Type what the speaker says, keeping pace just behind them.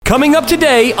Coming up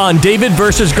today on David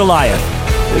versus Goliath.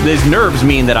 These nerves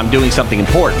mean that I'm doing something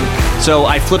important. So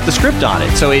I flipped the script on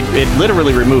it. So it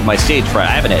literally removed my stage fright.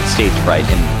 I haven't had stage fright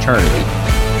in eternity.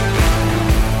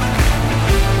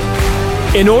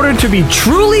 In order to be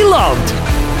truly loved,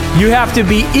 you have to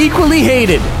be equally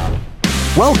hated.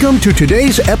 Welcome to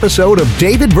today's episode of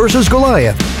David versus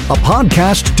Goliath, a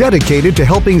podcast dedicated to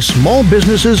helping small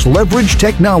businesses leverage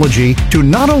technology to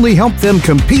not only help them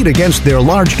compete against their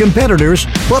large competitors,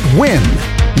 but win.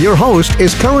 Your host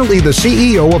is currently the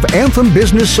CEO of Anthem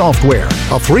Business Software,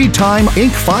 a three-time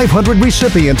Inc. 500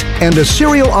 recipient, and a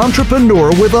serial entrepreneur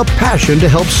with a passion to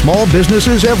help small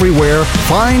businesses everywhere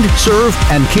find, serve,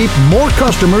 and keep more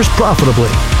customers profitably.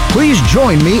 Please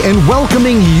join me in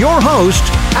welcoming your host,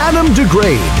 Adam DeGraide.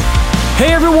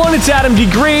 Hey everyone, it's Adam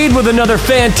DeGraide with another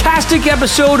fantastic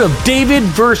episode of David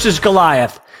versus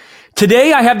Goliath.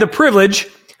 Today I have the privilege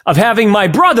of having my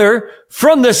brother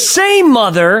from the same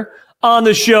mother on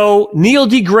the show, Neil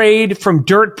DeGraide from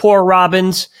Dirt Poor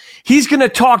Robins. He's going to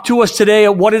talk to us today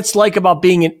at what it's like about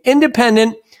being an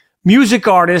independent music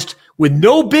artist with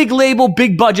no big label,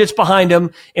 big budgets behind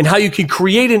him, and how you can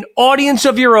create an audience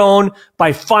of your own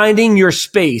by finding your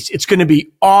space. It's going to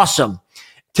be awesome.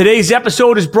 Today's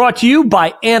episode is brought to you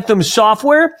by Anthem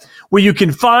Software, where you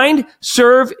can find,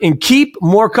 serve, and keep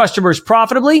more customers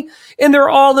profitably in their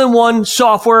all-in-one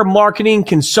software marketing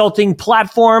consulting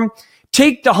platform.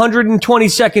 Take the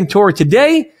 120-second tour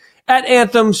today at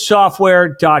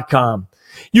anthemsoftware.com.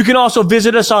 You can also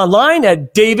visit us online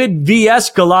at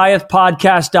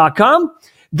davidvsgoliathpodcast.com.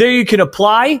 There you can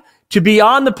apply to be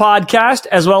on the podcast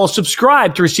as well as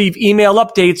subscribe to receive email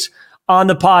updates on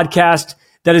the podcast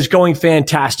that is going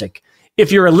fantastic.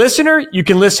 If you're a listener, you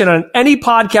can listen on any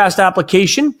podcast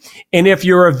application. And if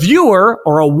you're a viewer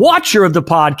or a watcher of the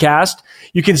podcast,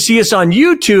 you can see us on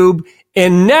YouTube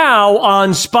and now on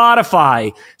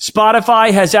Spotify.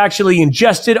 Spotify has actually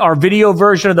ingested our video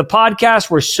version of the podcast.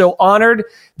 We're so honored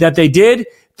that they did.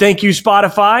 Thank you,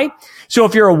 Spotify. So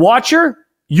if you're a watcher,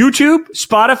 YouTube,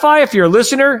 Spotify, if you're a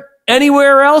listener,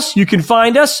 anywhere else, you can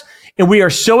find us. And we are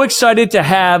so excited to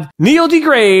have Neil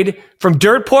DeGraide from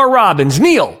Dirt Poor Robins.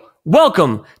 Neil,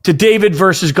 welcome to David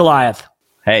versus Goliath.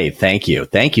 Hey, thank you.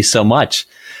 Thank you so much.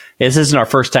 This isn't our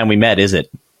first time we met, is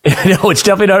it? No, it's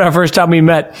definitely not our first time we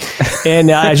met.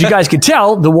 And as you guys can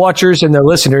tell, the watchers and the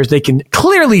listeners, they can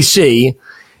clearly see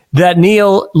that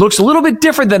Neil looks a little bit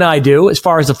different than I do as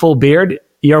far as the full beard.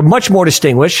 You're much more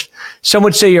distinguished. Some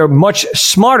would say you're much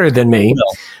smarter than me. No.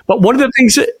 But one of the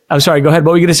things I'm sorry, go ahead.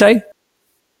 What were you going to say?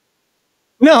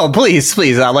 No, please.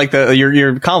 I like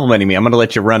you're complimenting me. I'm going to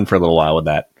let you run for a little while with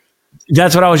that.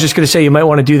 That's what I was just going to say. You might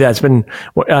want to do that. It's been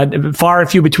far and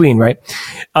few between, right?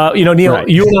 Neil, right.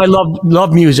 You and I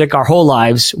love music our whole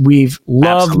lives.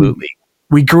 Absolutely.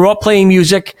 We grew up playing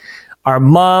music. Our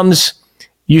moms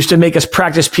used to make us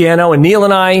practice piano, and Neil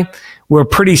and I were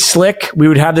pretty slick. We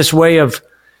would have this way of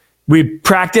we'd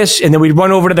practice, and then we'd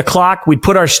run over to the clock. We'd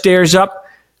put our stairs up.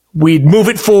 We'd move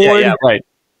it forward. Yeah, right.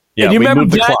 Yeah, and you remember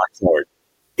moved the clock forward.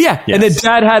 Yeah, yes. And then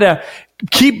Dad had to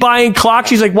keep buying clocks.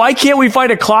 He's like, why can't we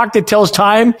find a clock that tells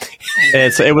time?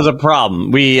 It was a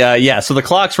problem. So the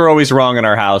clocks were always wrong in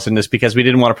our house, and it's because we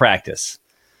didn't want to practice.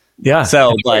 Yeah.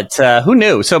 So, but who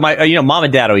knew? So my, Mom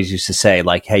and Dad always used to say,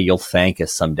 like, hey, you'll thank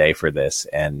us someday for this.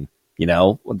 And,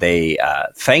 they,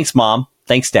 thanks, Mom.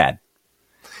 Thanks, Dad.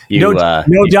 No doubt.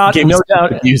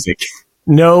 Music.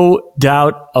 No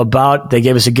doubt about they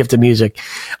gave us a gift of music.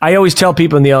 I always tell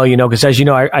people because as you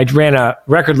know, I ran a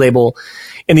record label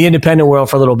in the independent world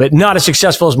for a little bit, not as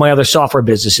successful as my other software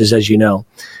businesses, as you know.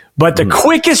 But the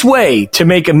quickest way to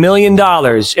make $1 million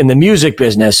in the music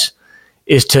business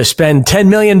is to spend $10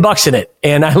 million in it.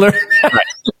 And I learned that. Right.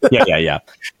 Yeah.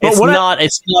 It's not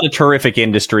a terrific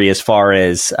industry as far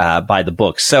as by the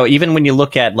books. So even when you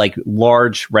look at like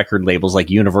large record labels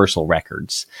like Universal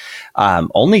Records,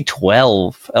 only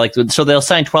 12, so they'll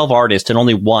sign 12 artists and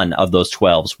only one of those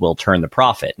 12s will turn the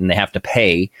profit, and they have to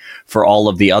pay for all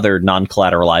of the other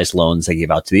non-collateralized loans they give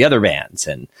out to the other bands.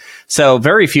 And so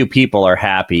very few people are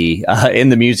happy in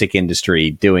the music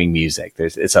industry doing music.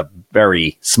 It's a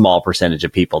very small percentage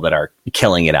of people that are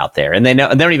killing it out there, and they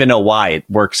don't even know why it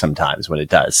works sometimes when it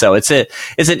does. So it's an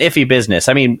iffy business.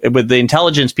 I mean, with the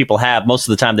intelligence people have, most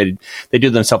of the time they do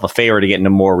themselves a favor to get in a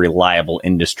more reliable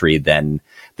industry than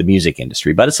the music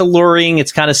industry. But it's alluring.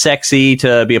 It's kind of sexy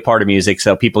to be a part of music,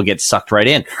 so people get sucked right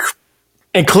in.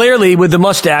 And clearly, with the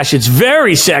mustache, it's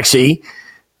very sexy.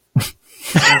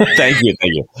 Thank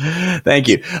you.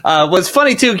 Well, it's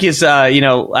funny too, because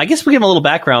I guess we give a little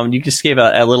background. You just gave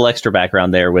a little extra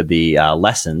background there with the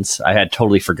lessons. I had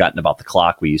totally forgotten about the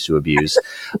clock we used to abuse.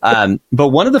 But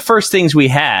one of the first things we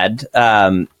had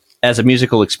as a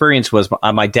musical experience was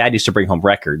my dad used to bring home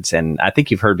records. And I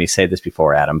think you've heard me say this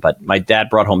before, Adam, but my dad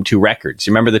brought home 2 records.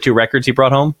 You remember the 2 records he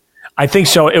brought home? I think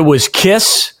so. It was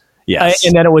Kiss. Yes.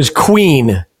 And then it was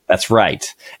Queen. That's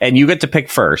right. And you get to pick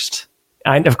first.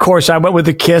 And of course, I went with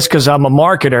the Kiss because I'm a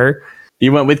marketer.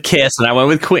 You went with Kiss and I went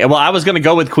with Queen. Well, I was going to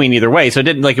go with Queen either way. So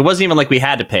it wasn't even like we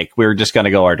had to pick. We were just going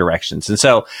to go our directions. And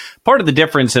so part of the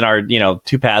difference in our, 2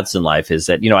 paths in life is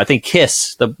that, I think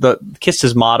Kiss, the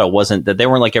Kiss's motto wasn't that they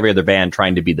weren't like every other band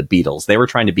trying to be the Beatles. They were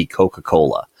trying to be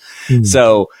Coca-Cola. Mm.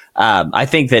 So, I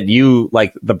think that you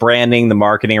like the branding, the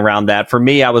marketing around that. For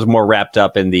me, I was more wrapped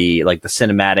up in the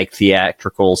cinematic,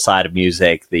 theatrical side of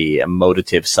music, the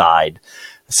emotive side.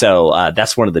 So,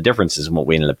 that's one of the differences in what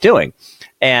we ended up doing.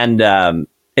 And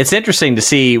it's interesting to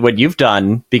see what you've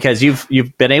done because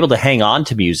you've been able to hang on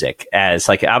to music as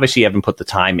like obviously you haven't put the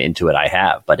time into it. I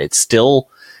have, but it's still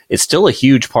a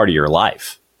huge part of your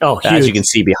life. Oh, huge. As you can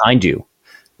see behind you.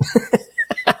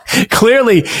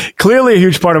 Clearly a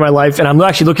huge part of my life. And I'm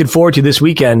actually looking forward to this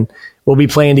weekend. We'll be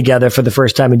playing together for the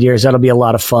first time in years. That'll be a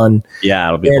lot of fun. Yeah,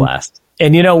 it'll be a blast.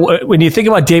 And, when you think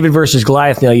about David versus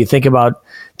Goliath, Neil, you think about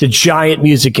the giant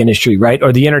music industry, right?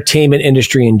 Or the entertainment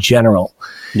industry in general.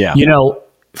 Yeah.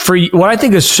 For what I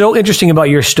think is so interesting about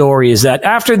your story is that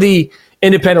after the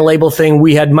independent label thing,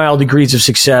 we had mild degrees of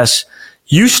success.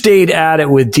 You stayed at it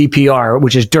with DPR,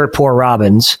 which is Dirt Poor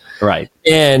Robins. Right.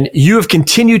 And you have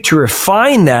continued to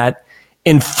refine that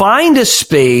and find a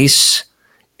space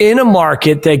in a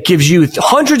market that gives you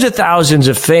hundreds of thousands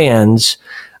of fans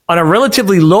on a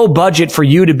relatively low budget for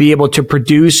you to be able to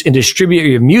produce and distribute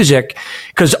your music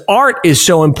because art is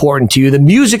so important to you. The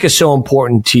music is so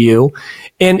important to you.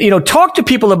 And, talk to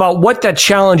people about what that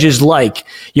challenge is like.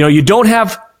 You don't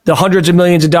have the hundreds of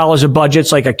millions of dollars of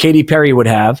budgets like a Katy Perry would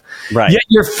have. Right. Yet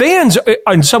your fans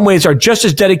in some ways are just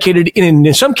as dedicated and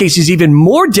in some cases even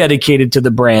more dedicated to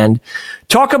the brand.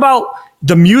 Talk about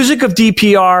the music of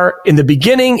DPR in the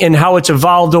beginning and how it's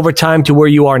evolved over time to where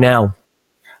you are now.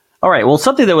 All right. Well,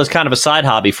 something that was kind of a side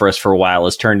hobby for us for a while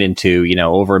has turned into,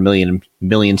 over a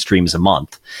million streams a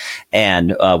month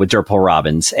and with Dirt Poor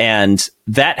Robins. And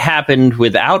that happened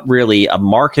without really a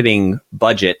marketing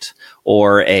budget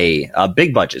or a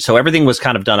big budget. So everything was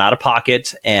kind of done out of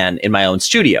pocket and in my own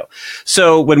studio.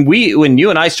 So when you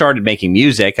and I started making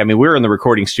music, we were in the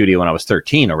recording studio when I was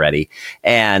 13 already.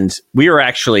 And we were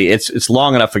actually, it's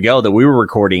long enough ago that we were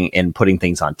recording and putting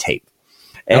things on tape.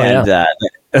 And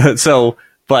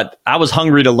but I was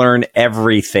hungry to learn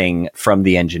everything from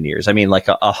the engineers.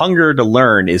 A hunger to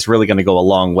learn is really going to go a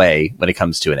long way when it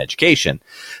comes to an education.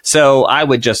 So I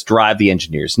would just drive the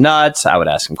engineers nuts. I would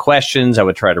ask them questions. I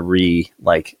would try to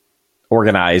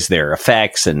organize their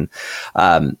effects. And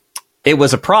it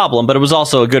was a problem, but it was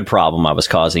also a good problem I was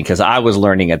causing because I was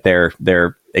learning at their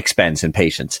expense and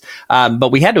patience.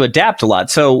 But we had to adapt a lot.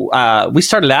 So we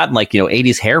started out in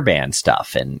 80s hairband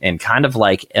stuff and kind of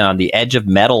on the edge of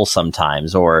metal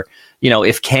sometimes, or,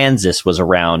 if Kansas was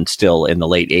around still in the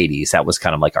late 80s, that was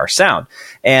kind of like our sound.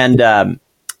 And,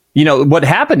 what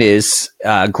happened is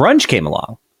grunge came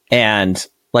along and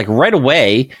right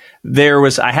away,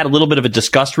 I had a little bit of a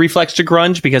disgust reflex to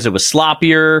grunge because it was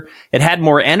sloppier. It had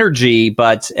more energy,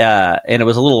 but, and it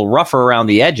was a little rougher around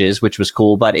the edges, which was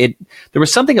cool. But there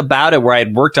was something about it where I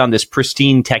had worked on this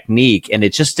pristine technique and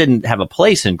it just didn't have a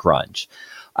place in grunge.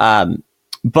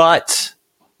 But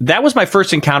that was my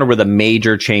first encounter with a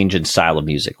major change in style of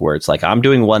music where it's I'm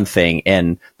doing one thing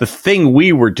and the thing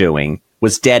we were doing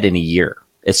was dead in a year.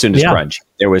 As soon as grunge,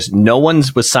 there was no one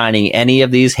was signing any of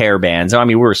these hair bands.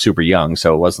 We were super young,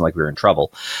 so it wasn't like we were in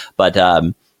trouble, but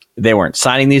they weren't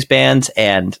signing these bands.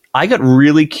 And I got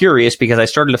really curious because I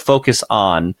started to focus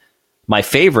on my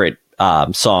favorite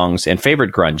songs and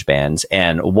favorite grunge bands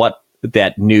and what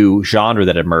that new genre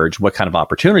that emerged, what kind of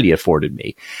opportunity it afforded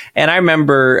me. And I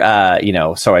remember,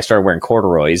 so I started wearing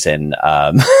corduroys and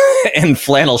and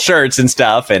flannel shirts and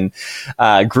stuff and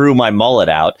grew my mullet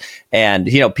out. And,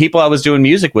 people I was doing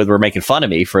music with were making fun of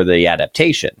me for the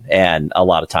adaptation and a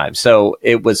lot of times. So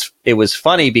it was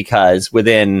funny because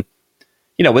within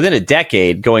a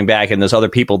decade going back and those other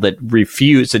people that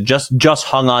refused to just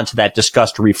hung on to that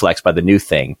disgust reflex by the new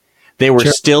thing, they were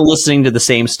still listening to the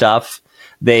same stuff.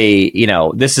 They,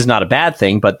 this is not a bad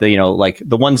thing, but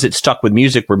the ones that stuck with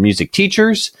music were music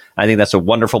teachers. I think that's a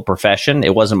wonderful profession.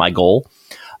 It wasn't my goal.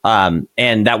 And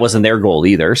that wasn't their goal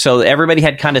either. So everybody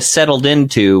had kind of settled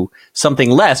into something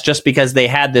less just because they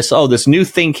had this new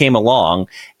thing came along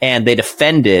and they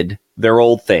defended their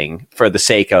old thing for the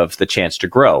sake of the chance to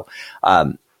grow.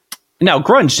 Now,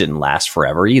 grunge didn't last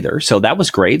forever either, so that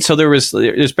was great. So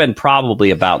there's been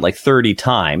probably about like 30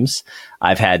 times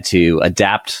I've had to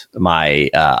adapt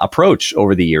my approach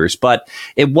over the years, but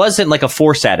it wasn't like a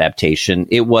forced adaptation.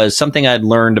 It was something I'd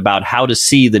learned about how to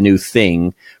see the new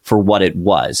thing for what it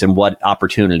was and what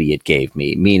opportunity it gave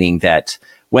me, meaning that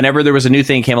whenever there was a new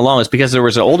thing came along, it's because there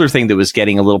was an older thing that was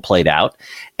getting a little played out,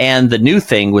 and the new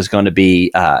thing was going to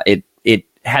be it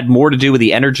had more to do with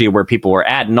the energy of where people were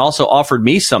at, and also offered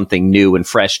me something new and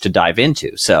fresh to dive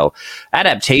into. So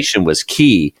adaptation was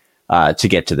key to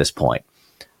get to this point.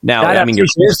 Now,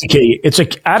 adaptation is the key.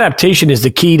 Adaptation is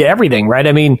the key to everything, right?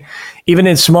 I mean, even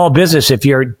in small business, if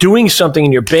you're doing something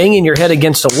and you're banging your head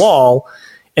against a wall,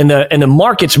 and the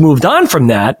market's moved on from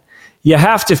that, you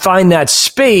have to find that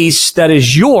space that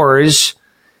is yours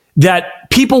that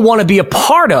people want to be a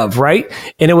part of, right?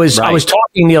 And I was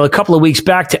talking a couple of weeks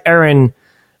back to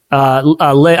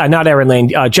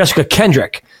Jessica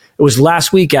Kendrick. It was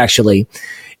last week, actually.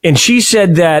 And she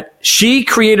said that she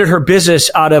created her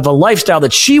business out of a lifestyle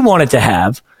that she wanted to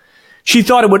have. She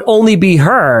thought it would only be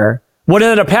her. What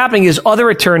ended up happening is other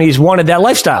attorneys wanted that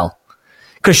lifestyle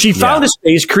because she found a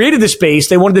space, created the space.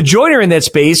 They wanted to join her in that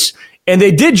space, and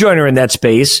they did join her in that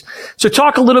space. So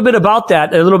talk a little bit about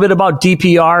that, a little bit about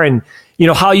DPR and,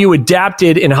 how you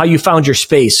adapted and how you found your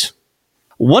space.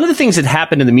 One of the things that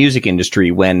happened in the music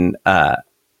industry when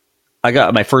I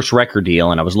got my first record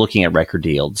deal and I was looking at record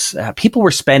deals, people were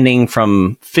spending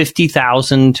from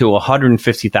 $50,000 to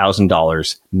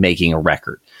 $150,000 making a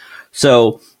record.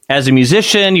 So as a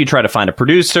musician, you try to find a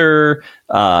producer,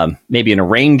 maybe an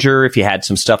arranger if you had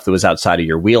some stuff that was outside of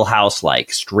your wheelhouse,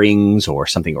 like strings or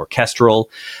something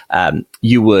orchestral.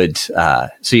 You would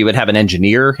have an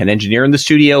engineer in the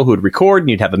studio who would record, and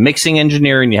you'd have a mixing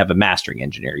engineer and you have a mastering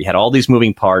engineer. You had all these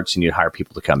moving parts, and you'd hire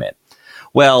people to come in.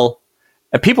 Well,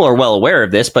 people are well aware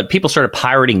of this, but people started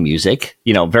pirating music,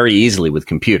 very easily with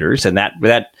computers, and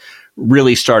that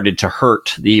really started to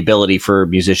hurt the ability for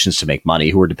musicians to make money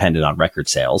who were dependent on record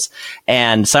sales.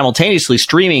 And simultaneously,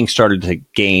 streaming started to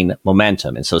gain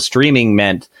momentum. And so streaming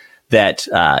meant that,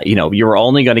 you were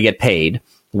only going to get paid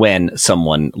when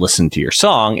someone listened to your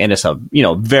song, and it's a,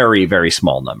 very, very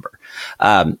small number.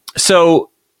 So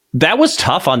that was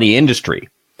tough on the industry.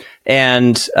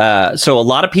 And so a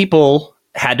lot of people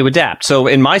had to adapt. So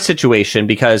in my situation,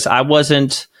 because I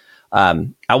wasn't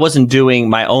doing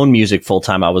my own music full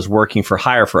time, I was working for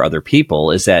hire for other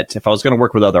people, is that if I was going to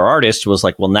work with other artists, it was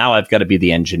like, well, now I've got to be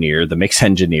the engineer, the mix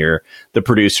engineer, the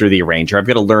producer, the arranger. I've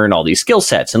got to learn all these skill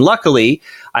sets. And luckily,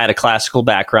 I had a classical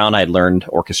background. I'd learned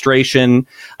orchestration.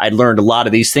 I'd learned a lot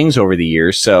of these things over the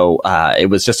years. So it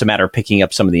was just a matter of picking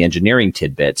up some of the engineering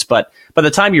tidbits. But by the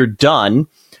time you're done,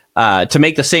 to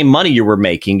make the same money you were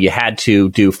making, you had to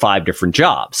do 5 different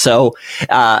jobs. So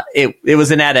it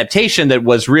was an adaptation that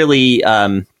was really,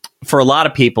 for a lot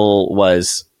of people,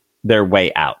 was their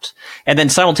way out. And then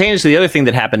simultaneously, the other thing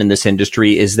that happened in this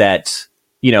industry is that,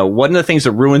 one of the things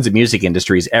that ruins the music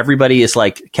industry is everybody is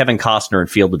like Kevin Costner in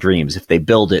Field of Dreams. If they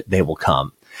build it, they will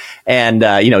come. And,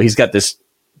 he's got this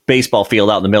baseball field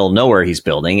out in the middle of nowhere he's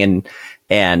building,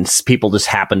 and people just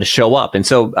happen to show up. And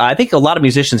so I think a lot of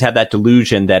musicians have that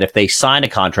delusion that if they sign a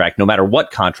contract, no matter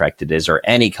what contract it is or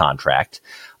any contract,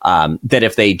 that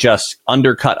if they just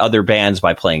undercut other bands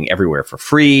by playing everywhere for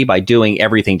free, by doing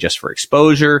everything just for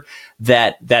exposure,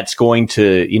 that's going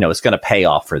to, it's going to pay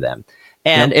off for them.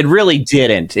 And It really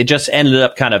didn't. It just ended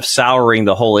up kind of souring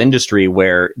the whole industry,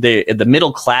 where the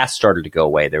middle class started to go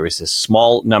away. There was this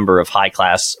small number of high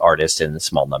class artists and a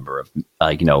small number of,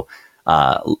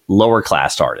 lower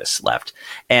class artists left.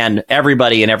 And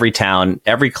everybody in every town,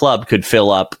 every club could fill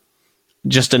up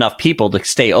just enough people to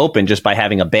stay open just by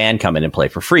having a band come in and play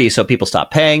for free. So people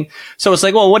stopped paying. So it's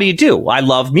like, well, what do you do? I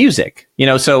love music.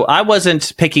 So I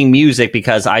wasn't picking music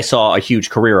because I saw a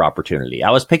huge career opportunity. I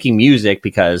was picking music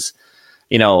because,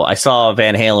 I saw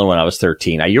Van Halen when I was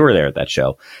 13. You were there at that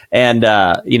show. And,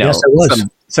 yes, I was.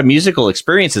 Some musical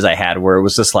experiences I had where it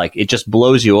was just like, it just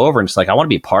blows you over. And it's like, I want to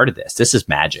be part of this. This is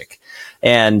magic.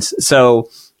 And so,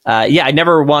 I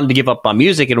never wanted to give up on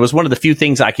music. And it was one of the few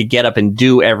things I could get up and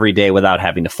do every day without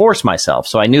having to force myself.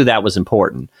 So I knew that was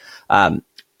important.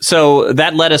 So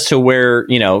that led us to where,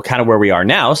 kind of where we are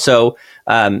now. So,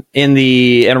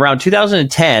 in around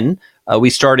 2010, we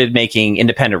started making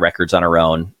independent records on our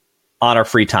own, on our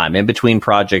free time, in between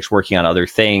projects, working on other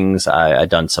things. I've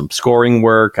done some scoring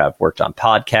work. I've worked on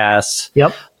podcasts.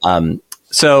 Yep.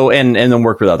 So, and then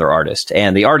work with other artists,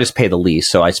 and the artists pay the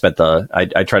least. So I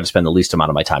tried to spend the least amount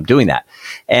of my time doing that.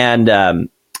 And,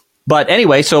 but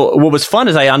anyway, so what was fun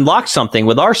is I unlocked something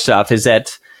with our stuff, is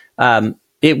that, I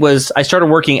started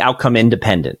working outcome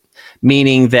independent,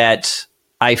 meaning that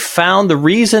I found the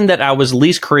reason that I was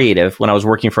least creative when I was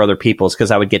working for other people is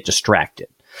because I would get distracted.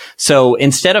 So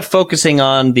instead of focusing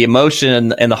on the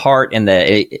emotion and the heart and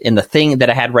the thing that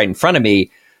I had right in front of me,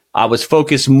 I was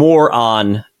focused more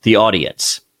on the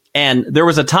audience. And there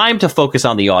was a time to focus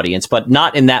on the audience, but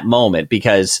not in that moment,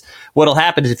 because what'll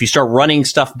happen is if you start running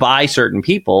stuff by certain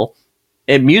people,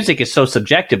 and music is so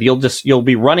subjective, you'll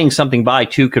be running something by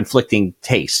two conflicting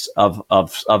tastes of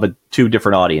two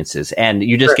different audiences, and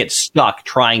you just get stuck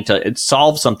trying to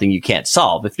solve something you can't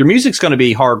solve. If your music's going to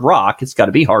be hard rock, it's got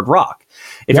to be hard rock.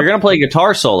 If you're going to play a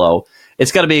guitar solo,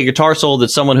 it's got to be a guitar solo that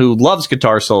someone who loves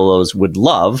guitar solos would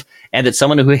love, and that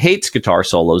someone who hates guitar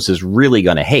solos is really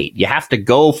going to hate. You have to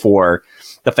go for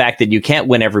the fact that you can't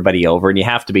win everybody over, and you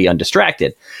have to be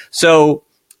undistracted. So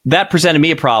that presented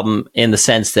me a problem in the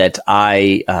sense that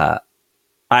I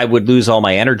would lose all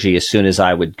my energy as soon as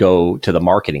I would go to the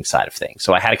marketing side of things.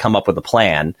 So I had to come up with a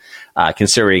plan,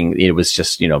 considering it was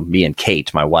just, me and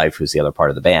Kate, my wife, who's the other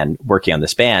part of the band, working on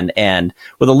this band, and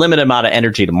with a limited amount of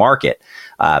energy to market.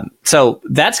 So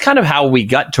that's kind of how we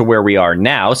got to where we are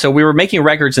now. So we were making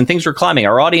records and things were climbing.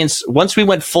 Our audience, once we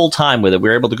went full time with it, we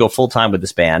were able to go full time with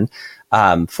this band.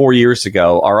 4 years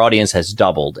ago, our audience has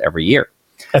doubled every year.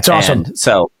 That's awesome. And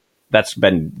so that's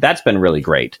been really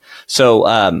great.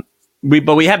 So,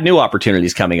 we have new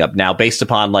opportunities coming up now based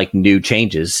upon like new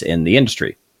changes in the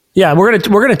industry. Yeah, we're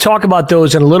gonna talk about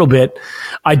those in a little bit.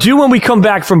 I do, when we come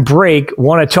back from break,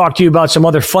 want to talk to you about some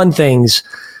other fun things,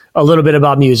 a little bit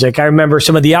about music. I remember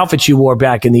some of the outfits you wore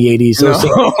back in the 80s.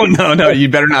 No, you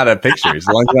better not have pictures. As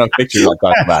long as you don't have pictures, I'll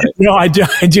talk about it. No, I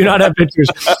do not have pictures.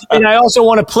 And I also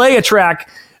want to play a track,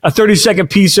 a 30-second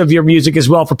piece of your music as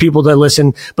well for people to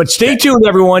listen. But stay tuned,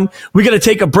 everyone. We're going to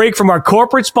take a break from our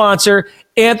corporate sponsor,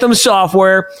 Anthem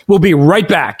Software. We'll be right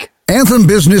back. Anthem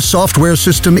Business Software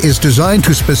System is designed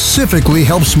to specifically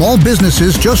help small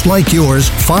businesses just like yours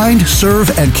find, serve,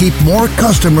 and keep more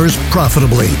customers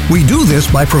profitably. We do this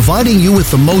by providing you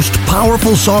with the most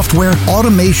powerful software,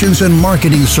 automations, and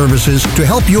marketing services to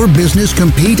help your business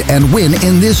compete and win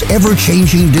in this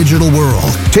ever-changing digital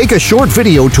world. Take a short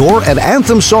video tour at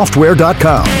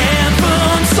anthemsoftware.com.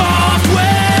 Anthem Software.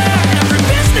 Every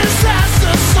business has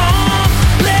a song.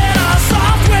 Let our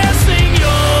software sing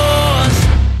yours.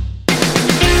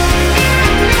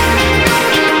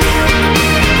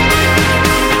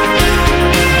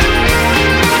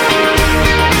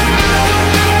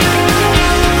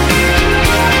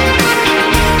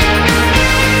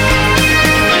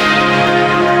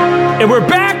 And we're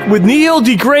back with Neil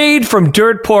DeGraide from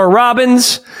Dirt Poor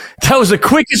Robins. That was the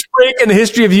quickest break in the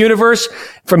history of the universe.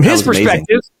 From his perspective,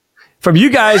 amazing. From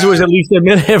you guys, it was at least a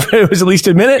minute.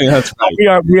 Yeah, that's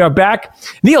right. We are back.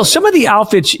 Neil, some of the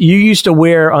outfits you used to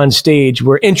wear on stage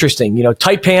were interesting.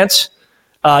 Tight pants.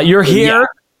 Your hair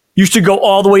used to go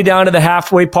all the way down to the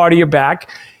halfway part of your back.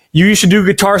 You used to do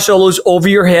guitar solos over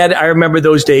your head. I remember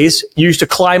those days. You used to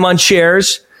climb on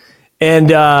chairs, and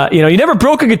you never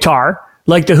broke a guitar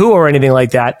like the Who or anything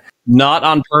like that. Not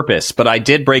on purpose, but I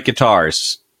did break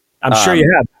guitars. I'm sure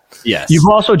you have. Yes. You've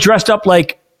also dressed up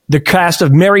like the cast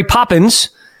of Mary Poppins.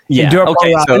 Yeah.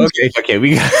 Okay.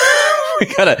 We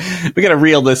gotta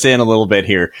reel this in a little bit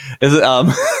here. This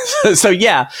is true.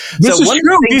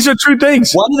 These are true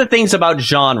things. One of the things about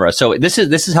genre. So this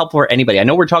is helpful for anybody. I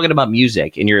know we're talking about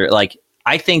music, and you're like,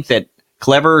 I think that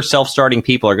clever self-starting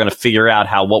people are going to figure out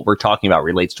how what we're talking about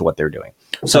relates to what they're doing.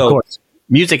 So, of course.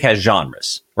 Music has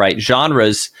genres, right?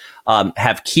 Genres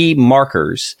have key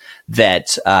markers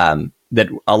that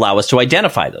allow us to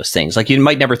identify those things. Like, you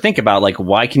might never think about, like,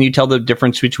 why can you tell the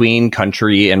difference between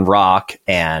country and rock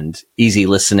and easy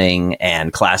listening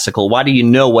and classical? Why do you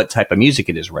know what type of music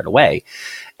it is right away?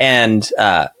 And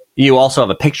you also have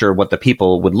a picture of what the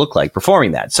people would look like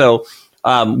performing that. So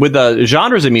with the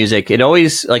genres of music, it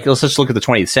always, like, let's just look at the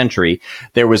 20th century.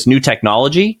 There was new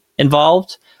technology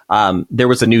involved. There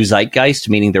was a new zeitgeist,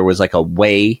 meaning there was like a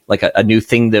way, like a new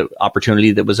thing,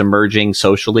 opportunity that was emerging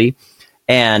socially,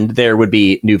 and there would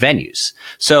be new venues.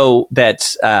 So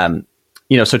that's, so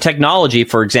technology,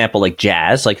 for example, like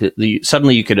jazz, like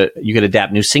suddenly you could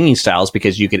adapt new singing styles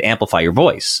because you could amplify your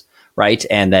voice, right?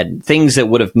 And that things that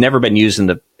would have never been used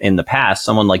in the past,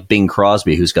 someone like Bing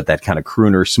Crosby, who's got that kind of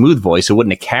crooner smooth voice, who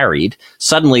wouldn't have carried.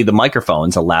 Suddenly the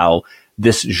microphones allow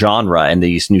this genre and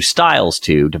these new styles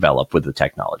to develop with the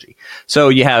technology. So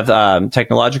you have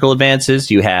technological advances,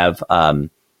 you have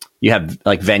You have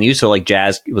like venues. So like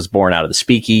jazz was born out of the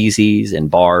speakeasies and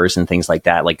bars and things like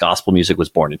that. Like gospel music was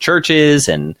born in churches,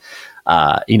 and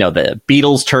the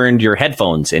Beatles turned your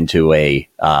headphones into a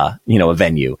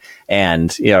venue,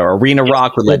 and arena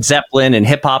rock with Led Zeppelin, and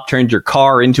hip hop turned your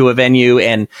car into a venue.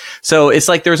 And so it's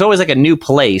like there's always like a new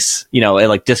place,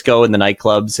 like disco and the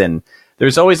nightclubs, and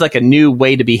there's always like a new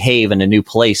way to behave and a new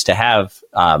place to have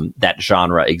that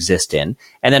genre exist in.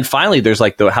 And then finally, there's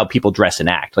like how people dress and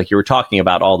act. Like you were talking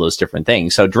about all those different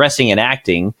things. So dressing and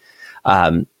acting,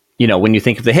 when you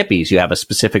think of the hippies, you have a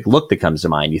specific look that comes to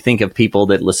mind. You think of people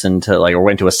that listened to or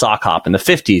went to a sock hop in the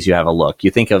 50s, you have a look. You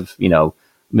think of,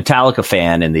 Metallica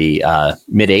fan in the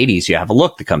mid 80s, you have a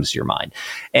look that comes to your mind.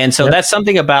 And so that's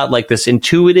something about like this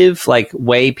intuitive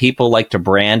way people like to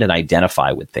brand and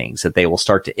identify with things, that they will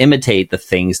start to imitate the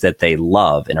things that they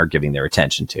love and are giving their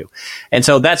attention to. And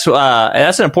so that's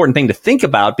an important thing to think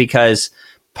about, because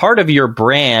part of your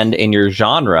brand and your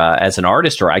genre as an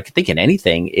artist, or I could think in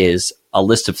anything, is a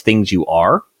list of things you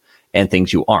are and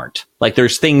things you aren't. Like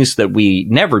there's things that we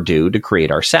never do to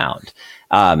create our sound.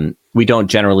 We don't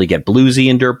generally get bluesy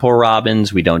in Dirt Poor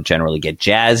Robins. We don't generally get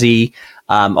jazzy,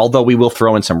 although we will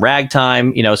throw in some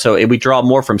ragtime. So we draw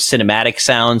more from cinematic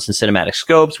sounds and cinematic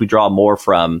scopes. We draw more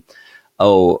from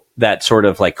that sort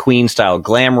of like Queen style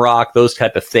glam rock, those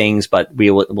type of things. But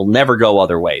we'll never go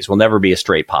other ways. We'll never be a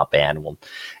straight pop band.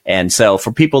 And so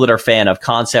for people that are fan of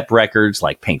concept records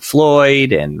like Pink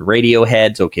Floyd and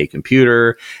Radiohead's OK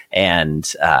Computer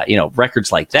and,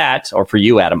 records like that, or for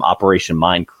you, Adam, Operation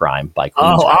Mindcrime by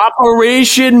Queensryche. Oh,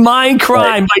 Operation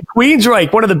Mindcrime by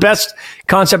Queensryche. One of the best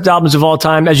concept albums of all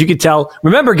time, as you can tell.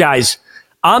 Remember, guys,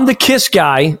 I'm the Kiss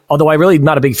guy, although I really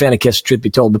not a big fan of Kiss, truth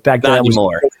be told. But back then, not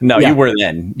anymore. No, you were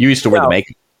then. You used to wear the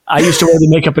makeup. I used to wear the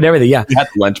makeup and everything, yeah. You had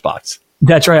the lunchbox.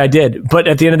 That's right, I did. But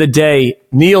at the end of the day,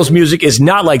 Neil's music is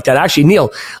not like that. Actually,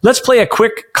 Neil, let's play a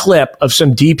quick clip of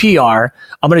some DPR.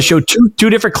 I'm going to show two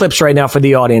different clips right now for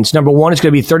the audience. Number one, it's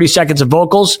going to be 30 seconds of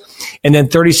vocals, and then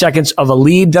 30 seconds of a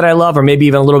lead that I love, or maybe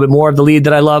even a little bit more of the lead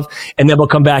that I love. And then we'll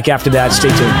come back after that. Stay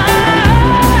tuned.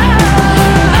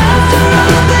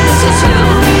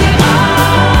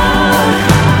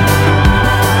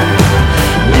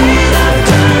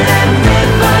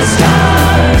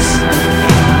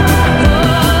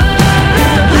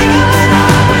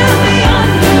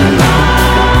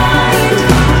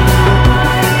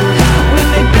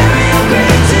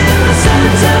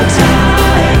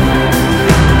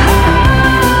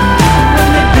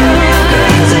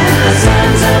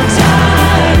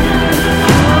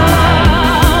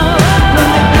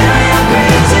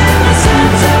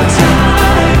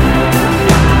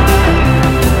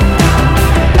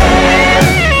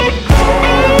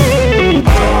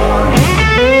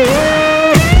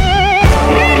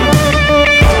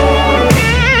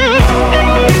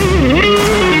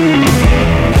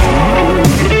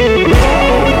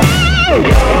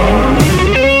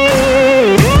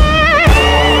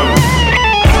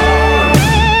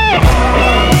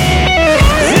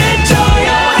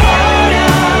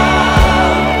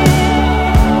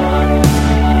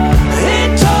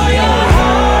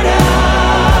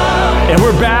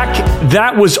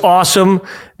 That was awesome.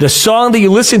 The song that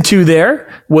you listened to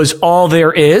there was All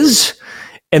There Is.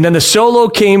 And then the solo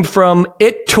came from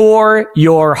It Tore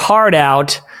Your Heart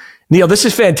Out. Neil, this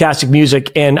is fantastic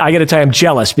music. And I got to tell you, I'm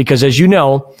jealous because, as you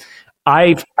know,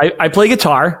 I play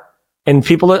guitar, and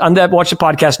people that watch the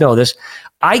podcast know this.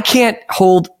 I can't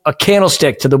hold a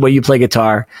candlestick to the way you play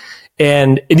guitar.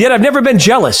 And yet I've never been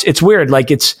jealous. It's weird. Like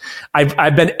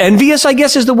I've been envious, I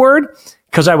guess is the word,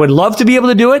 because I would love to be able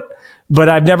to do it. But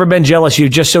I've never been jealous. You're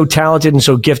just so talented and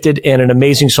so gifted and an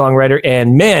amazing songwriter.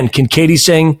 And man, can Katie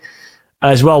sing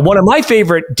as well. One of my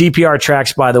favorite DPR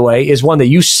tracks, by the way, is one that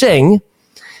you sing.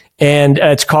 And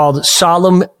it's called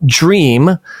Solemn Dream,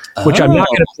 which I'm not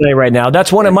going to play right now.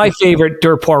 That's one of my favorite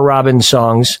Dirt Poor Robin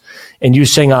songs. And you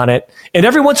sing on it. And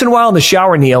every once in a while in the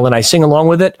shower, Neil, and I sing along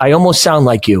with it, I almost sound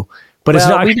like you. But it's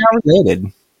not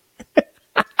related.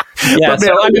 Yeah,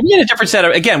 so I mean, we had a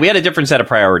different set of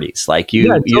priorities. Like you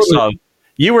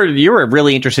were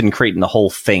really interested in creating the whole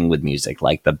thing with music,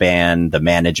 like the band, the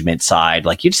management side.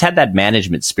 Like you just had that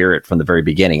management spirit from the very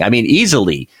beginning. I mean,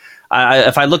 easily,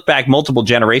 if I look back multiple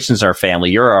generations of our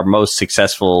family, you're our most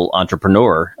successful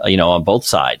entrepreneur, on both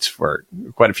sides for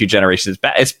quite a few generations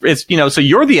back. It's so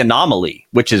you're the anomaly,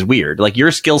 which is weird. Like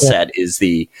your skill set is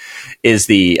the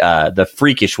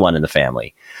freakish one in the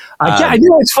family.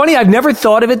 It's funny. I've never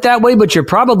thought of it that way, but you're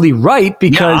probably right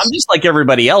because I'm just like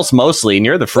everybody else mostly, and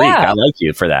you're the freak. Yeah. I like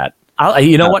you for that.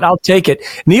 What? I'll take it.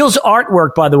 Neil's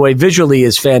artwork, by the way, visually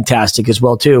is fantastic as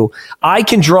well, too. I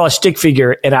can draw a stick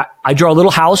figure, and I draw a little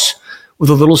house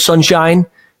with a little sunshine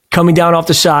coming down off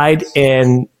the side,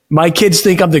 and my kids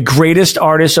think I'm the greatest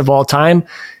artist of all time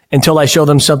until I show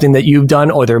them something that you've done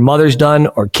or their mother's done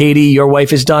or Katie, your wife,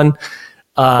 has done.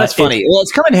 That's funny. Well,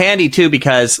 it's come in handy too,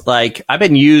 because like I've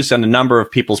been used on a number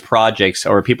of people's projects,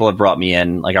 or people have brought me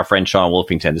in, like our friend Sean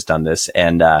Wolfington has done this,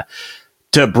 and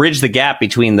to bridge the gap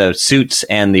between the suits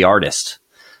and the artist.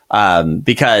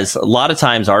 Because a lot of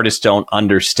times artists don't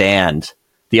understand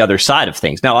the other side of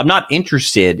things. Now, I'm not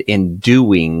interested in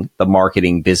doing the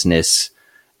marketing, business,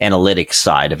 analytics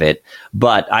side of it,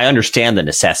 but I understand the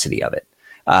necessity of it.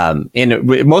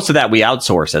 And most of that we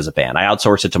outsource as a band. I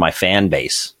outsource it to my fan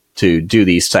base to do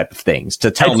these type of things,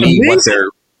 to tell me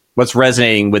what's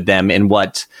resonating with them and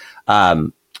what,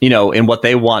 and what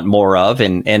they want more of,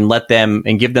 and let them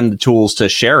and give them the tools to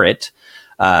share it.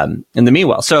 In the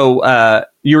meanwhile, so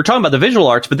you were talking about the visual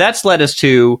arts, but that's led us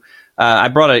to. I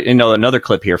brought another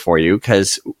clip here for you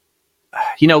because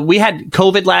we had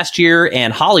COVID last year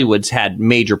and Hollywood's had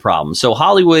major problems. So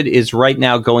Hollywood is right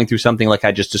now going through something like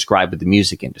I just described with the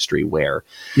music industry, where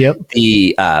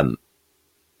the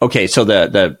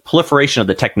the proliferation of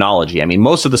the technology. I mean,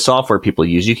 most of the software people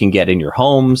use, you can get in your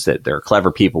homes. That there are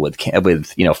clever people with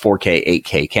 4K,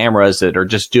 8K cameras that are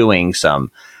just doing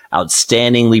some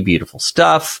outstandingly beautiful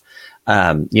stuff.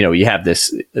 You have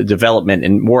this development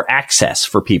and more access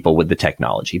for people with the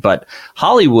technology. But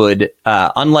Hollywood,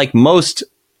 unlike most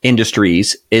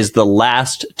industries, is the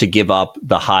last to give up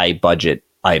the high budget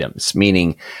items,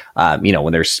 meaning,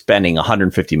 when they're spending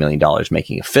 $150 million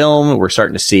making a film, we're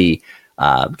starting to see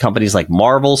companies like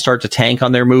Marvel start to tank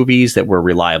on their movies that were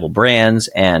reliable brands.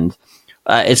 And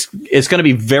it's going to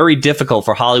be very difficult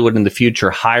for Hollywood in the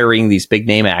future, hiring these big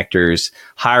name actors,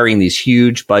 hiring these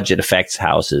huge budget effects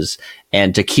houses,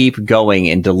 and to keep going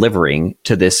and delivering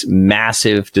to this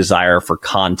massive desire for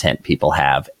content people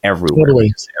have everywhere.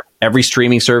 Totally. Every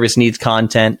streaming service needs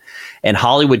content, and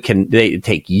Hollywood they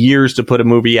take years to put a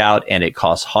movie out, and it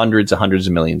costs hundreds of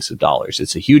millions of dollars.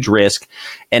 It's a huge risk,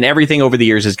 and everything over the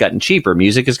years has gotten cheaper.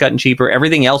 Music has gotten cheaper.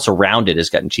 Everything else around it has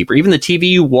gotten cheaper. Even the TV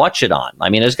you watch it on. I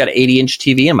mean, I've got an 80-inch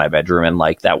TV in my bedroom, and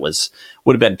like that would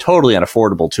have been totally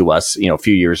unaffordable to us, a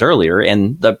few years earlier,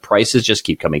 and the prices just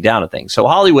keep coming down on things. So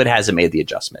Hollywood hasn't made the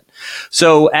adjustment.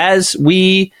 So as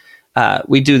we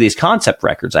do these concept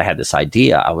records, I had this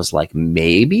idea. I was like,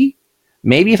 maybe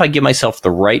if I give myself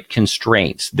the right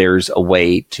constraints, there's a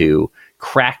way to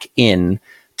crack in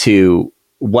to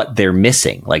what they're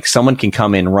missing. Like someone can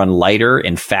come in, run lighter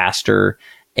and faster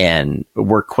and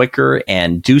work quicker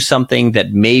and do something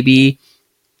that maybe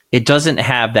it doesn't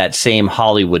have that same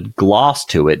Hollywood gloss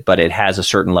to it, but it has a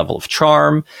certain level of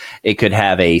charm. It could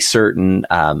have a certain,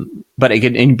 but it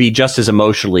could be just as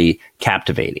emotionally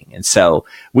captivating. And so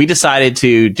we decided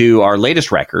to do our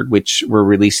latest record, which we're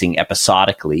releasing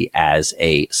episodically as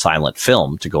a silent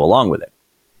film to go along with it.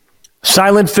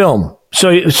 Silent film.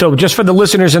 So just for the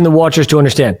listeners and the watchers to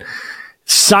understand,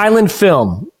 silent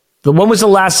film. When was the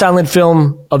last silent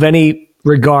film of any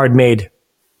regard made? It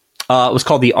was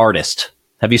called The Artist.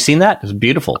 Have you seen that? It was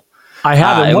beautiful. I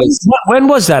haven't. When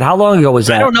was that? How long ago was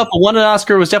that? I don't know if it won an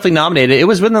Oscar. It was definitely nominated. It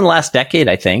was within the last decade,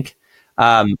 I think.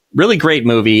 Really great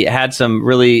movie. It had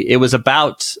it was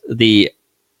about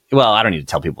I don't need to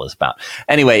tell people what it's about.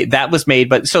 Anyway, that was made.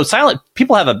 But so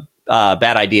people have a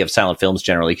bad idea of silent films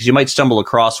generally, because you might stumble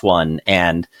across one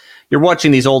and you're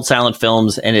watching these old silent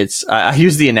films, and I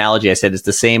use the analogy. I said it's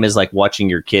the same as like watching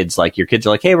your kids. Like your kids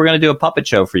are like, hey, we're going to do a puppet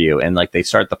show for you. And like they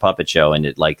start the puppet show, and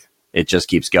it just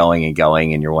keeps going and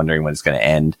going, and you're wondering when it's going to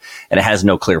end, and it has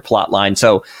no clear plot line.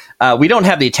 So we don't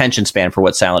have the attention span for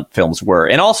what silent films were.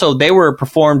 And also, they were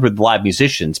performed with live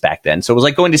musicians back then. So it was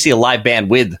like going to see a live band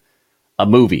with a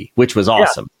movie, which was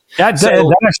awesome. Yeah,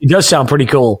 that actually does sound pretty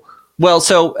cool. Well,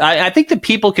 so I think that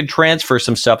people could transfer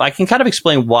some stuff. I can kind of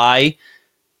explain why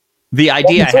the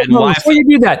idea I had. Before you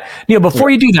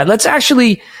do that, let's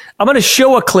actually, I'm going to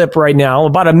show a clip right now,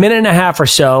 about a minute and a half or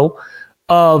so,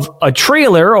 of a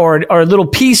trailer or a little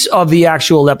piece of the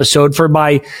actual episode. For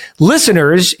my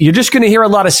listeners, you're just going to hear a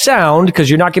lot of sound because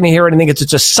you're not going to hear anything.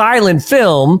 It's a silent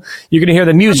film. You're going to hear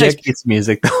the music. It's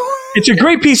music, though. It's a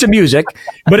great piece of music,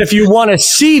 but if you want to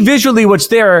see visually what's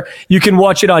there, you can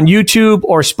watch it on YouTube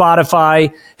or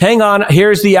Spotify. Hang on.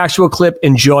 Here's the actual clip.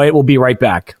 Enjoy it. We'll be right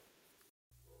back.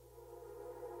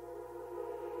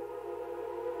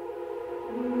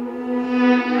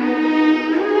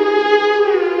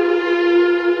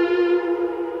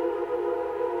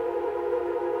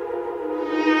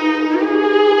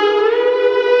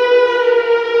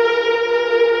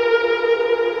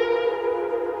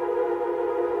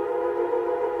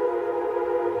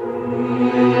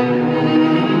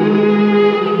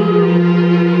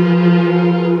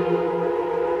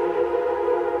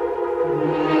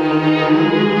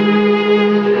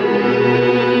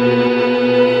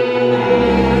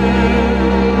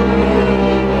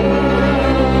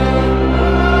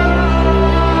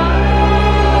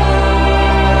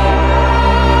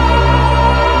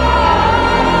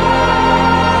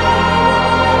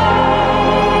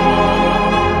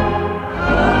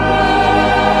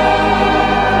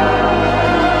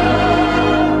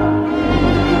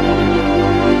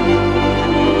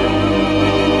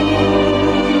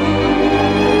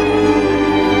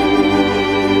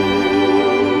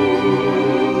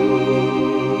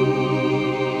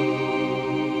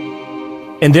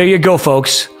 And there you go,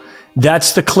 folks.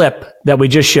 That's the clip that we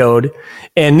just showed.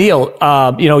 And Neil,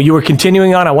 you were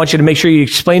continuing on. I want you to make sure you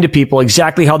explain to people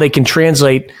exactly how they can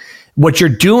translate what you're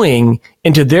doing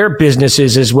into their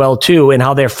businesses as well, too, and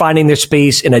how they're finding their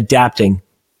space and adapting.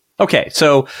 Okay,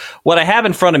 so what I have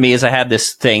in front of me is I have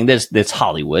this thing that's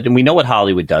Hollywood, and we know what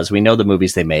Hollywood does. We know the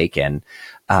movies they make, and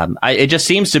it just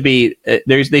seems to be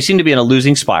they seem to be in a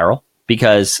losing spiral.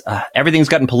 Because everything's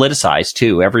gotten politicized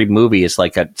too. Every movie is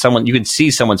like you can see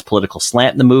someone's political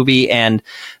slant in the movie. And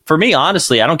for me,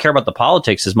 honestly, I don't care about the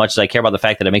politics as much as I care about the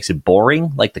fact that it makes it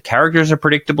boring. Like the characters are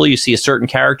predictable. You see a certain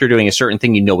character doing a certain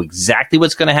thing, you know exactly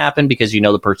what's going to happen because you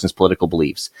know the person's political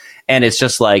beliefs. And it's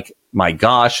just like, my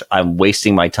gosh, I'm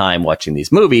wasting my time watching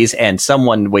these movies, and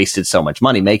someone wasted so much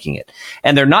money making it.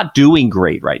 And they're not doing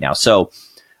great right now. So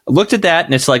I looked at that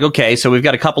and it's like, okay, so we've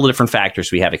got a couple of different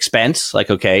factors. We have expense. Like,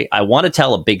 okay, I want to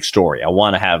tell a big story. I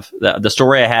want to have the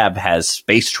story I have has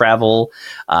space travel,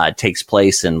 takes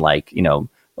place in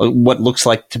what looks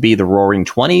like to be the roaring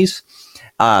 20s.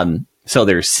 So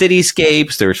there's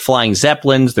cityscapes, there's flying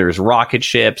zeppelins, there's rocket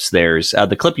ships. There's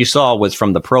the clip you saw was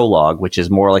from the prologue, which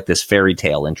is more like this fairy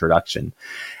tale introduction.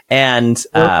 And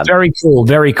very cool.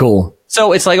 Very cool.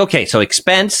 So it's like, okay, so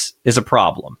expense is a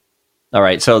problem. All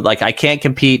right. So like I can't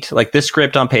compete like this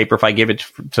script on paper. If I give it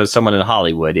to someone in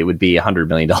Hollywood, it would be $100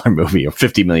 million movie or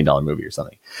 $50 million movie or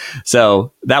something.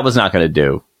 So that was not going to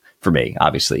do for me,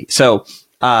 obviously. So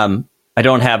I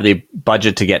don't have the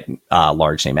budget to get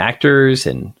large name actors,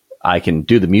 and I can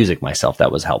do the music myself.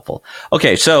 That was helpful.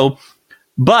 Okay. So,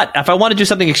 but if I want to do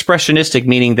something expressionistic,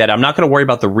 meaning that I'm not going to worry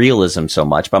about the realism so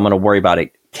much, but I'm going to worry about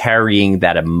it carrying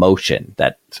that emotion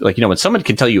that, like, when someone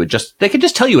can tell you they can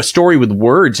just tell you a story with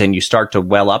words and you start to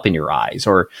well up in your eyes,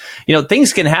 or,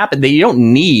 things can happen that you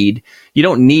don't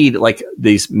need like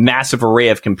these massive array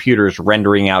of computers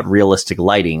rendering out realistic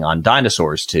lighting on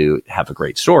dinosaurs to have a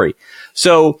great story.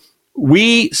 So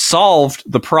we solved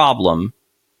the problem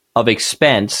of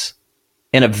expense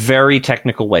in a very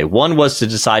technical way. One was to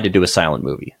decide to do a silent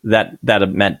movie. That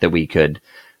meant that we could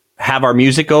have our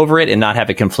music over it and not have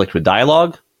it conflict with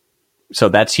dialogue. So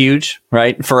that's huge,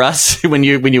 right? For us, when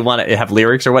you want to have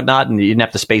lyrics or whatnot, and you didn't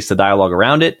have to space the dialogue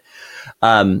around it.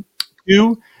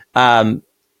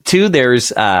 Two,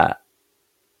 there's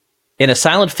in a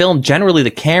silent film, generally the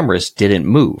cameras didn't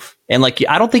move. And like,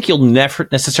 I don't think you'll never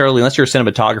necessarily, unless you're a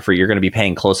cinematographer, you're going to be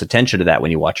paying close attention to that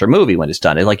when you watch a movie when it's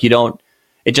done. And like,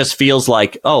 it just feels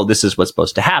like, oh, this is what's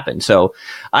supposed to happen. So,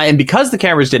 and because the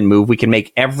cameras didn't move, we can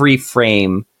make every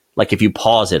frame, like if you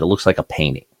pause it, it looks like a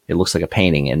painting. It looks like a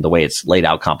painting in the way it's laid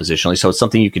out compositionally. So it's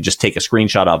something you could just take a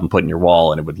screenshot of and put in your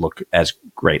wall, and it would look as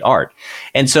great art.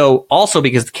 And so also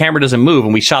because the camera doesn't move,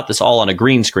 and we shot this all on a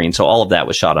green screen, so all of that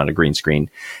was shot on a green screen,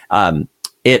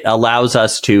 it allows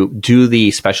us to do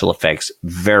the special effects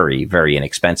very, very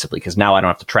inexpensively, because now I don't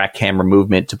have to track camera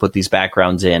movement to put these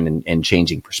backgrounds in and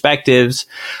changing perspectives.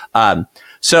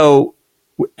 So,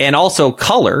 and also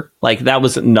color, like that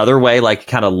was another way, like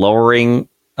kind of lowering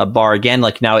a bar again.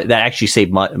 Like now that actually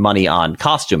saved money on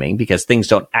costuming, because things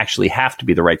don't actually have to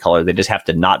be the right color. They just have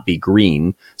to not be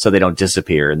green so they don't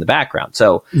disappear in the background.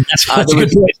 So that's a good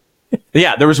point.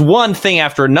 Yeah, there was one thing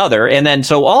after another. And then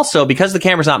so also because the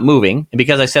camera's not moving, and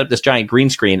because I set up this giant green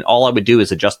screen, all I would do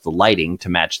is adjust the lighting to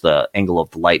match the angle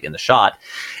of the light in the shot,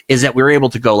 is that we were able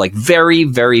to go like very,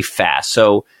 very fast.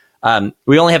 So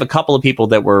we only have a couple of people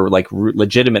that were like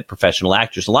legitimate professional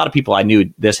actors. A lot of people I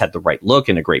knew this had the right look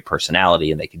and a great personality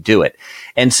and they could do it.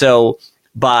 And so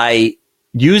by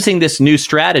using this new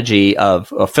strategy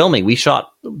of filming, we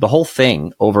shot the whole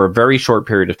thing over a very short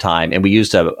period of time. And we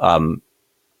used a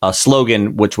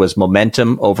slogan, which was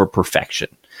momentum over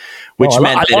perfection, which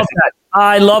meant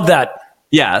I love that.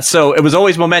 Yeah. So it was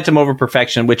always momentum over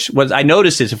perfection, which was, I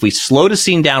noticed is if we slowed a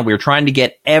scene down, we were trying to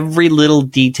get every little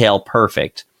detail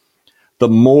perfect, the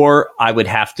more I would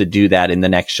have to do that in the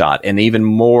next shot, and even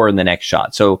more in the next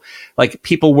shot. So like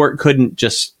people couldn't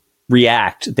just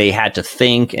react. They had to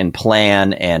think and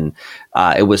plan, and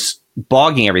it was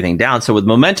bogging everything down. So with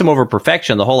momentum over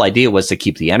perfection, the whole idea was to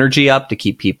keep the energy up, to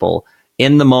keep people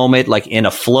in the moment, like in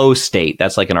a flow state.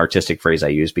 That's like an artistic phrase I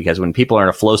use, because when people are in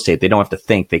a flow state, they don't have to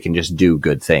think, they can just do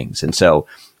good things. And so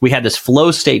we had this flow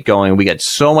state going. We got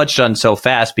so much done so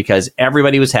fast because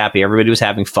everybody was happy. Everybody was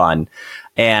having fun.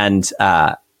 And,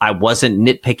 I wasn't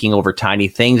nitpicking over tiny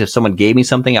things. If someone gave me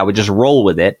something, I would just roll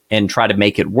with it and try to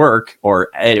make it work, or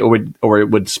it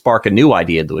would spark a new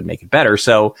idea that would make it better.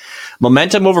 So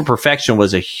momentum over perfection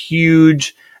was a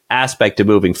huge aspect of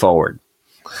moving forward.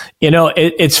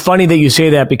 It's funny that you say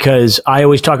that, because I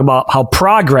always talk about how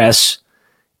progress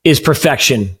is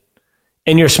perfection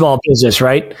in your small business,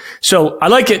 right? So I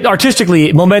like it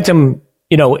artistically. Momentum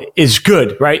is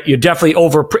good, right? You're definitely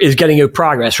is getting you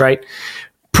progress, right?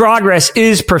 Progress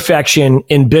is perfection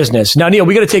in business. Now, Neil,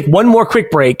 we got to take one more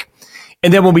quick break.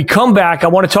 And then when we come back, I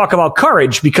want to talk about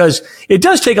courage, because it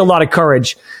does take a lot of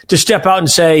courage to step out and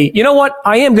say, you know what?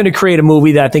 I am going to create a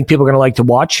movie that I think people are going to like to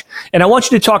watch. And I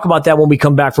want you to talk about that when we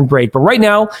come back from break. But right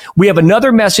now, we have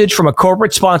another message from a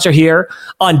corporate sponsor here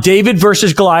on David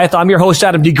versus Goliath. I'm your host,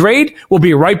 Adam DeGraide. We'll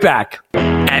be right back.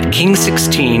 At King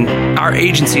 16, our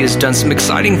agency has done some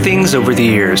exciting things over the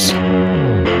years.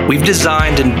 We've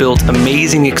designed and built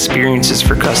amazing experiences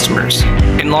for customers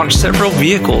and launched several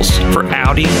vehicles for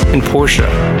Audi and Porsche.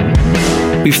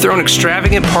 We've thrown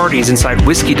extravagant parties inside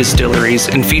whiskey distilleries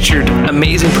and featured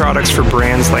amazing products for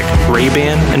brands like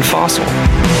Ray-Ban and Fossil.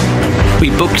 We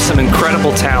booked some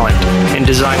incredible talent and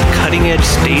designed cutting-edge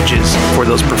stages for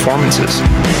those performances.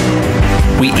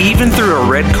 We even threw a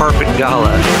red carpet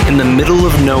gala in the middle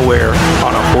of nowhere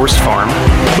on a horse farm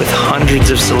with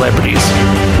hundreds of celebrities,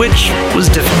 which was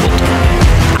difficult.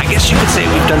 I guess you could say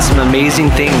we've done some amazing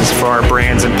things for our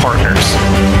brands and partners.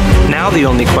 Now the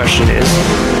only question is,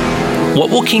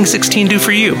 what will King 16 do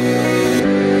for you?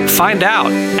 Find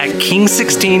out at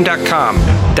king16.com.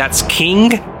 That's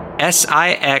King,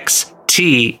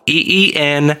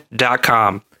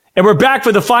 SIXTEEN.com. And we're back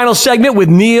for the final segment with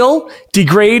Neil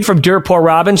DeGraide from Dirt Poor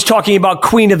Robins, talking about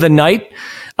Queen of the Night,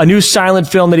 a new silent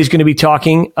film that he's going to be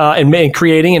talking and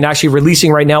creating and actually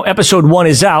releasing right now. Episode 1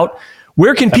 is out.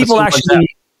 Where can people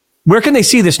where can they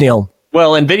see this, Neil?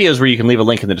 Well, in videos where you can leave a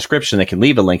link in the description, they can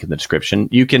leave a link in the description.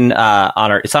 You can, it's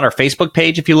on our Facebook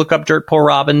page if you look up Dirt Poor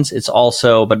Robins. It's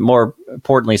also, but more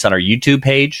importantly, it's on our YouTube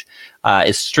page.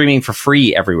 It's streaming for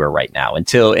free everywhere right now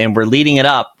and we're leading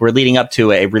up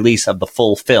to a release of the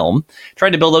full film,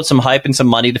 trying to build up some hype and some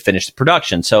money to finish the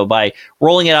production. So by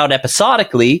rolling it out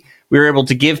episodically, we were able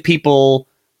to give people,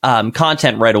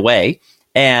 content right away.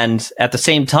 And at the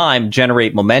same time,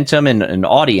 generate momentum and an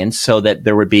audience so that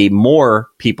there would be more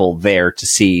people there to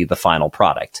see the final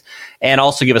product, and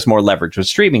also give us more leverage with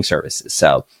streaming services.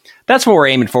 So that's what we're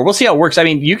aiming for. We'll see how it works. I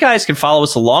mean, you guys can follow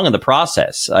us along in the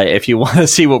process if you want to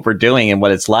see what we're doing and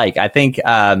what it's like. I think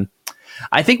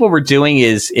what we're doing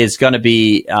is going to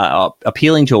be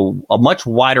appealing to a much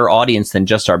wider audience than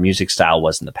just our music style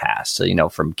was in the past. So,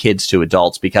 from kids to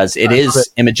adults, because it is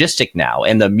imagistic now,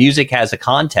 and the music has a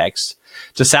context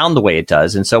to sound the way it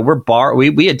does. And so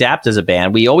we adapt as a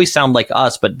band. We always sound like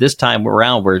us, but this time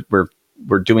around we're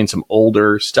doing some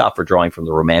older stuff. We're drawing from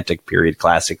the Romantic period,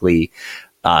 classically,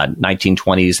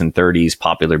 1920s and 30s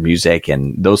popular music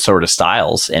and those sort of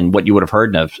styles, and what you would have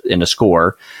heard in a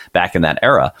score back in that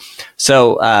era.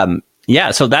 So,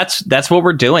 so that's what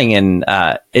we're doing. And,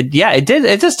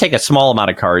 it does take a small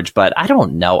amount of courage, but I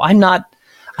don't know.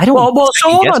 Well,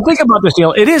 so hold on. Think about this,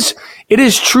 Neil. It is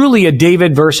truly a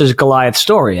David versus Goliath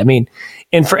story. I mean,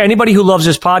 and for anybody who loves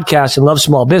this podcast and loves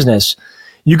small business,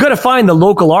 you got to find the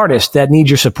local artist that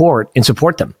needs your support and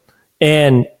support them.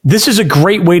 And this is a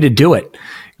great way to do it.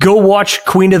 Go watch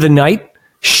Queen of the Night,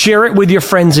 share it with your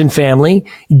friends and family,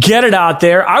 get it out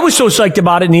there. I was so psyched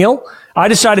about it, Neil. I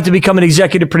decided to become an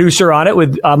executive producer on it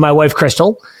with my wife,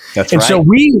 Crystal. That's right. So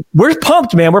we're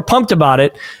pumped, man. We're pumped about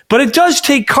it. But it does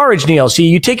take courage, Neil. See,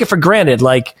 you take it for granted.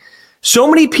 Like, so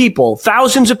many people,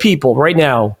 thousands of people right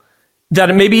now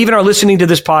that maybe even are listening to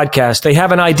this podcast, they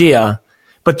have an idea,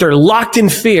 but they're locked in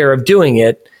fear of doing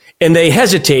it, and they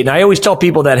hesitate. And I always tell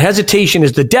people that hesitation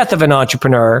is the death of an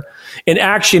entrepreneur, and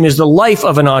action is the life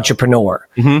of an entrepreneur.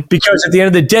 Mm-hmm. Because at the end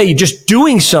of the day, just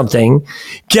doing something,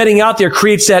 getting out there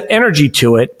creates that energy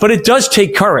to it, but it does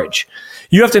take courage.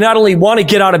 You have to not only want to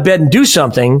get out of bed and do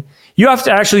something, you have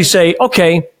to actually say,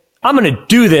 okay, I'm going to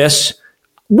do this.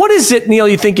 What is it, Neil,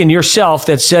 you think in yourself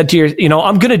that said to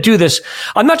I'm going to do this.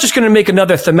 I'm not just going to make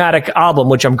another thematic album,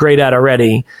 which I'm great at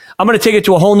already. I'm going to take it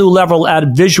to a whole new level,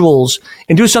 add visuals,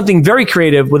 and do something very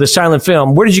creative with a silent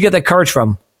film. Where did you get that courage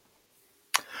from?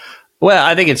 Well,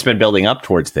 I think it's been building up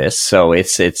towards this. So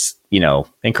it's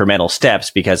incremental steps,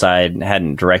 because I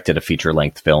hadn't directed a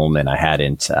feature-length film, and I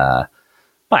hadn't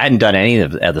done any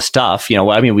of the stuff.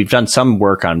 We've done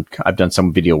I've done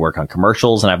some video work on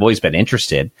commercials, and I've always been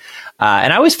interested.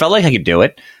 And I always felt like I could do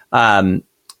it.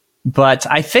 But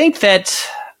I think that,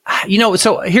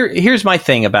 so here's my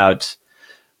thing about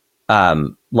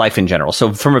life in general.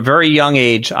 So from a very young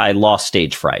age, I lost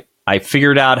stage fright. I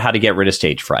figured out how to get rid of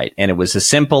stage fright. And it was as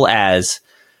simple as,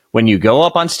 when you go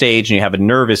up on stage and you have a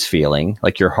nervous feeling,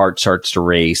 like your heart starts to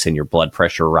race and your blood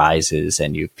pressure rises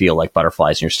and you feel like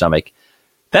butterflies in your stomach,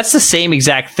 that's the same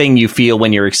exact thing you feel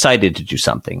when you're excited to do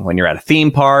something, when you're at a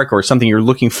theme park or something you're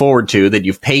looking forward to that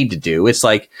you've paid to do. It's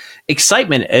like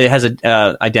excitement. It has an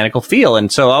identical feel.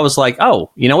 And so I was like, oh,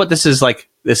 you know what? This is like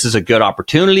this is a good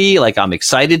opportunity. Like, I'm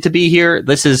excited to be here.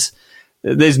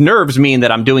 These nerves mean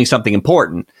that I'm doing something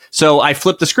important. So I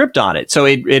flipped the script on it. So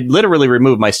it literally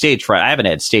removed my stage fright. I haven't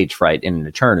had stage fright in an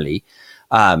eternity.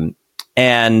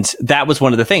 And that was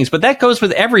one of the things, but that goes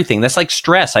with everything. That's like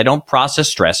stress. I don't process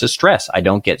stress as stress. I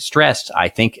don't get stressed. I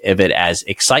think of it as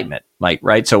excitement, like,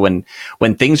 right? So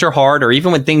when things are hard, or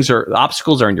even when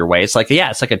obstacles are in your way, it's like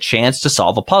a chance to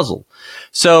solve a puzzle.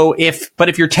 So if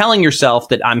you're telling yourself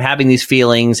that I'm having these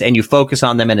feelings and you focus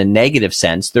on them in a negative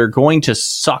sense, they're going to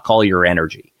suck all your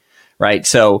energy, right?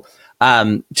 So,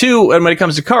 two, and when it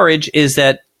comes to courage, is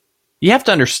that you have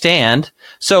to understand.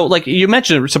 So, like you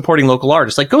mentioned, supporting local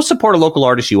artists, like, go support a local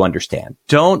artist you understand.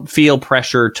 Don't feel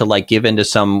pressure to like give into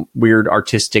some weird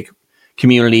artistic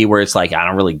community where it's like, I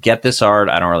don't really get this art.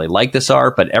 I don't really like this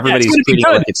art, but everybody's treating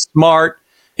it like it's smart.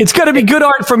 It's got to be good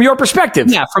art from your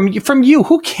perspective. Yeah. From you.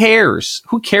 Who cares?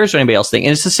 Who cares what anybody else thinks?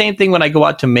 And it's the same thing when I go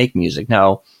out to make music.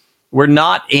 Now, we're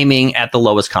not aiming at the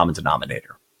lowest common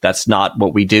denominator. That's not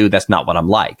what we do. That's not what I'm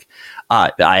like.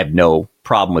 I have no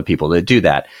problem with people that do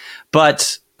that.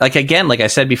 But like, again, like I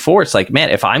said before, it's like, man,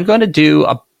 if I'm going to do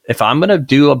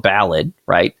a ballad,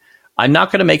 right, I'm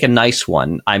not going to make a nice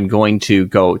one. I'm going to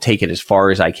go take it as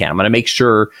far as I can. I'm going to make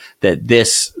sure that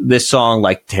this song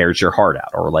like tears your heart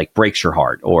out, or like breaks your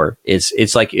heart, or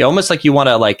it's like almost like you want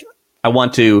to, like, I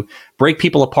want to break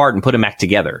people apart and put them back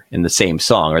together in the same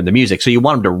song or the music. So you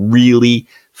want them to really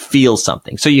feel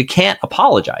something. So you can't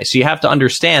apologize. So you have to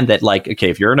understand that, like, okay,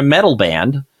 if you're in a metal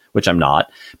band, which I'm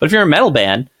not, but if you're in a metal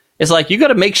band, it's like, you got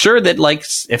to make sure that, like,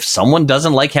 if someone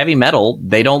doesn't like heavy metal,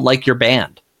 they don't like your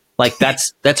band. Like,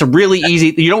 that's a really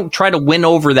easy. You don't try to win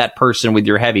over that person with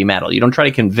your heavy metal. You don't try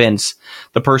to convince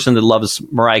the person that loves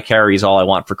Mariah Carey's All I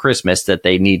Want for Christmas that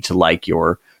they need to like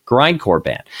your grindcore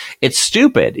band. It's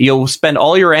stupid. You'll spend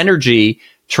all your energy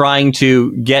trying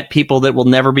to get people that will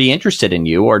never be interested in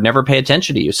you or never pay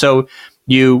attention to you. So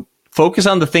you focus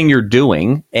on the thing you're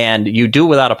doing, and you do it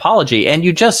without apology, and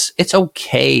it's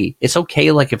okay. It's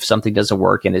okay, like, if something doesn't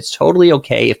work, and it's totally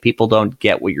okay if people don't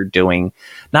get what you're doing.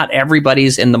 Not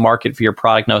everybody's in the market for your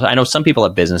product. No, I know some people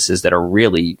have businesses that are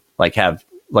really, like, have,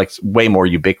 like, way more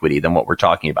ubiquity than what we're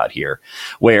talking about here,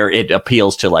 where it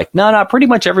appeals to, like, no, pretty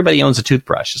much everybody owns a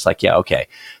toothbrush. It's like, yeah, okay.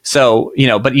 So,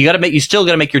 but you still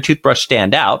got to make your toothbrush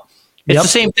stand out. It's the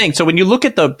same thing. So when you look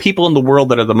at the people in the world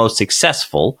that are the most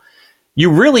successful, you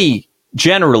really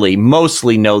generally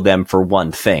mostly know them for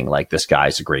one thing. Like, this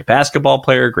guy's a great basketball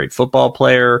player, great football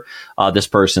player. This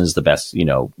person's the best,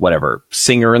 whatever,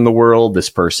 singer in the world. This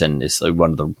person is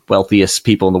one of the wealthiest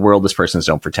people in the world. This person's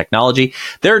known for technology.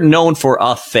 They're known for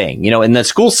a thing, and the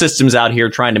school system's out here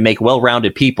trying to make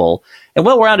well-rounded people, and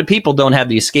well-rounded people don't have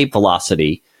the escape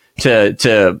velocity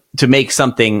to make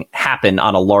something happen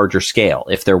on a larger scale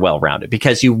if they're well-rounded,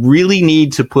 because you really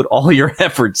need to put all your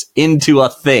efforts into a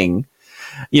thing.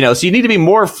 So you need to be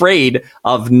more afraid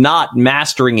of not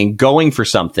mastering and going for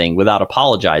something without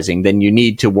apologizing than you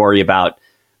need to worry about,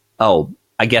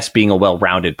 I guess, being a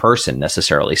well-rounded person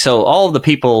necessarily. So all of the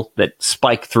people that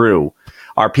spike through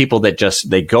are people that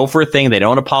they go for a thing, they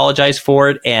don't apologize for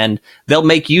it, and they'll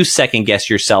make you second guess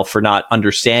yourself for not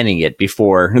understanding it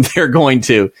before they're going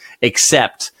to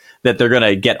accept that they're going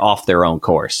to get off their own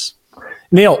course.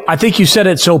 Neil, I think you said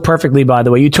it so perfectly, by the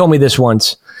way. You told me this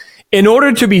once. In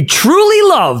order to be truly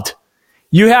loved,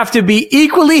 you have to be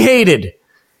equally hated.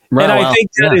 Right, and I think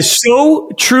that is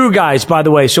so true, guys, by the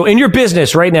way. So in your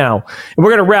business right now, and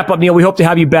we're going to wrap up, Neil. We hope to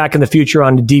have you back in the future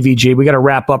on the DVG. We got to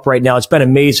wrap up right now. It's been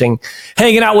amazing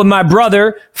hanging out with my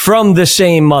brother from the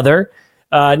same mother,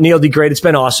 Neil DeGraide. It's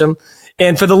been awesome.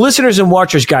 And for the listeners and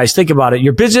watchers, guys, think about it.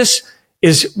 Your business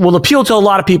will appeal to a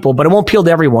lot of people, but it won't appeal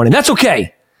to everyone. And that's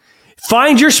okay.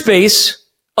 Find your space.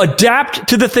 Adapt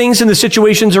to the things and the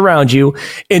situations around you,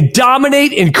 and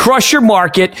dominate and crush your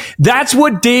market. That's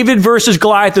what David versus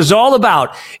Goliath is all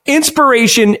about.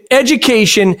 Inspiration,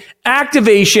 education,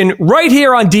 activation, right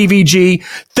here on DVG.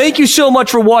 Thank you so much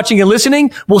for watching and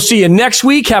listening. We'll see you next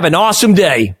week. Have an awesome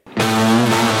day.